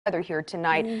weather here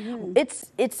tonight.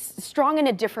 It's strong in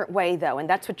a different way though, and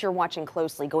that's what you're watching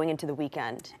closely going into the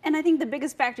weekend. And I think the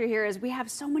biggest factor here is we have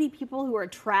so many people who are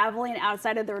traveling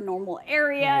outside of their normal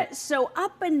area. So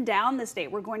up and down the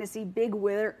state, we're going to see big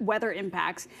weather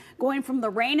impacts going from the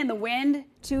rain and the wind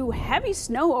to heavy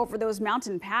snow over those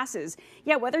mountain passes.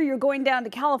 Yeah, whether you're going down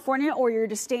to California or you're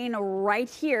just staying right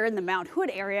here in the Mount Hood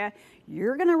area,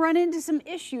 you're going to run into some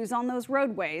issues on those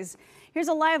roadways. Here's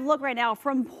a live look right now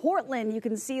from Portland. You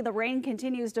can see the rain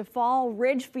continues to fall.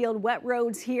 Ridgefield, wet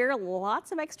roads here.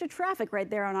 Lots of extra traffic right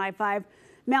there on I-5.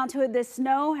 Mount Hood, this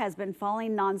snow has been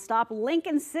falling nonstop.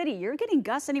 Lincoln City, you're getting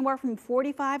gusts anywhere from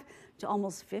 45 to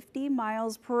almost 50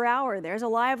 miles per hour. There's a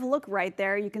live look right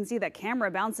there. You can see that camera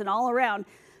bouncing all around.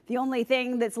 The only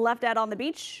thing that's left out on the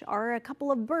beach are a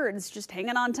couple of birds just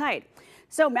hanging on tight.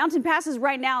 So mountain passes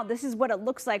right now, this is what it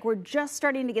looks like. We're just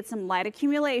starting to get some light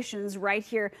accumulations right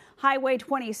here. Highway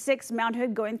 26, Mount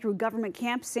Hood going through Government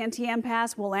Camp, Santiam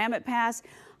Pass, Willamette Pass.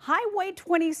 Highway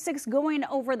 26 going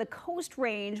over the Coast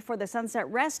Range for the Sunset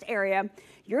Rest area.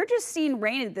 You're just seeing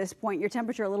rain at this point. Your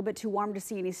temperature a little bit too warm to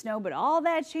see any snow, but all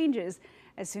that changes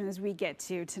as soon as we get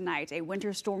to tonight. A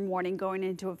winter storm warning going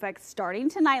into effect starting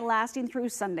tonight, lasting through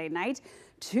Sunday night.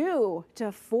 2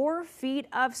 to 4 feet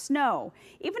of snow.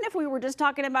 Even if we were just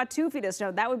talking about 2 feet of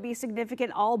snow, that would be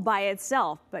significant all by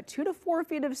itself. But 2 to 4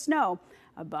 feet of snow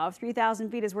above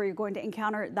 3,000 feet is where you're going to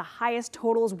encounter the highest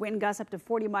totals, wind gusts up to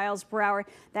 40 miles per hour.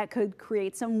 That could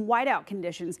create some whiteout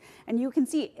conditions. And you can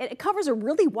see it covers a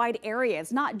really wide area.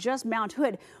 It's not just Mount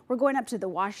Hood. We're going up to the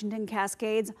Washington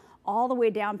Cascades, all the way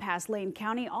down past Lane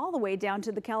County, all the way down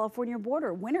to the California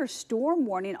border. Winter storm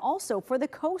warning also for the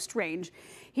Coast Range.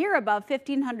 Here above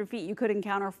 1,500 feet, you could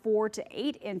encounter 4 to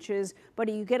 8 inches, but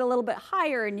you get a little bit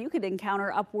higher and you could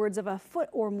encounter upwards of a foot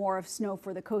or more of snow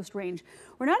for the Coast Range.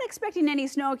 We're not expecting any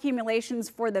snow accumulations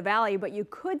for the valley, but you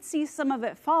could see some of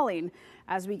it falling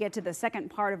as we get to the second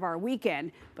part of our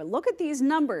weekend. But look at these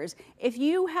numbers. If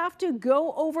you have to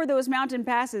go over those mountain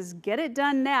passes, get it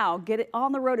done now. Get it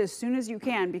on the road as soon as you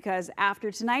can, because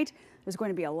after tonight, there's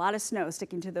going to be a lot of snow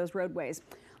sticking to those roadways.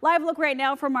 Live look right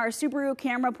now from our Subaru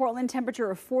camera. Portland,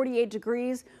 temperature of 48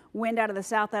 degrees, wind out of the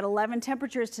south at 11.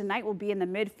 Temperatures tonight will be in the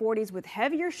mid 40s with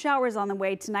heavier showers on the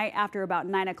way tonight after about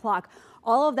 9 o'clock.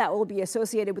 All of that will be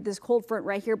associated with this cold front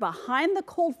right here. Behind the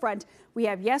cold front, we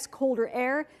have, yes, colder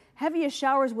air. Heaviest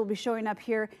showers will be showing up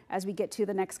here as we get to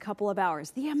the next couple of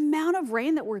hours. The amount of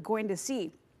rain that we're going to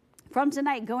see from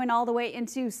tonight going all the way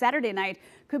into Saturday night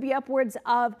could be upwards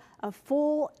of a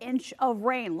full inch of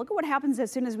rain. Look at what happens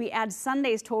as soon as we add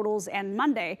Sunday's totals and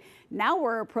Monday. Now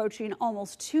we're approaching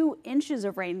almost 2 inches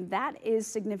of rain. That is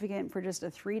significant for just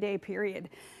a 3-day period.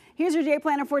 Here's your day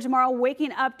planner for tomorrow.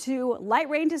 Waking up to light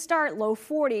rain to start, low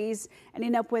 40s,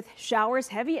 ending up with showers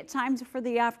heavy at times for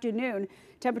the afternoon.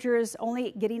 Temperatures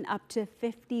only getting up to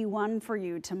 51 for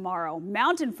you tomorrow.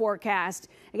 Mountain forecast.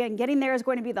 Again, getting there is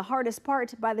going to be the hardest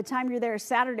part. By the time you're there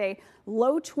Saturday,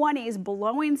 low 20s,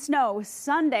 blowing snow.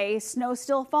 Sunday, snow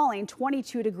still falling,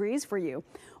 22 degrees for you.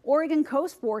 Oregon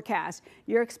coast forecast.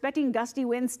 You're expecting gusty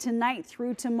winds tonight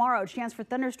through tomorrow. Chance for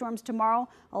thunderstorms tomorrow,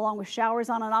 along with showers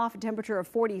on and off. A temperature of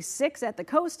 46 at the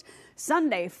coast.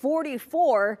 Sunday,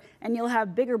 44, and you'll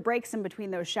have bigger breaks in between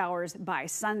those showers by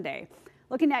Sunday.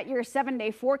 Looking at your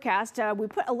 7-day forecast, we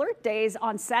put alert days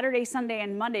on Saturday, Sunday,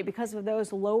 and Monday because of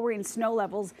those lowering snow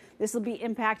levels. This will be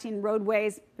impacting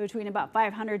roadways between about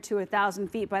 500 to 1,000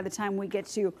 feet by the time we get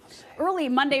to early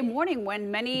Monday morning, when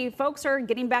many folks are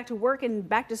getting back to work and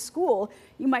back to school.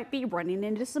 You might be running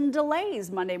into some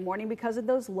delays Monday morning because of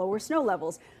those lower snow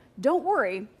levels. Don't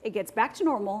worry, it gets back to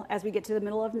normal as we get to the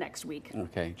middle of next week.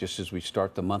 Okay, just as we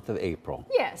start the month of April.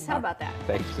 Yes, how about that?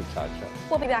 Thanks, Natasha.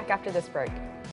 We'll be back after this break.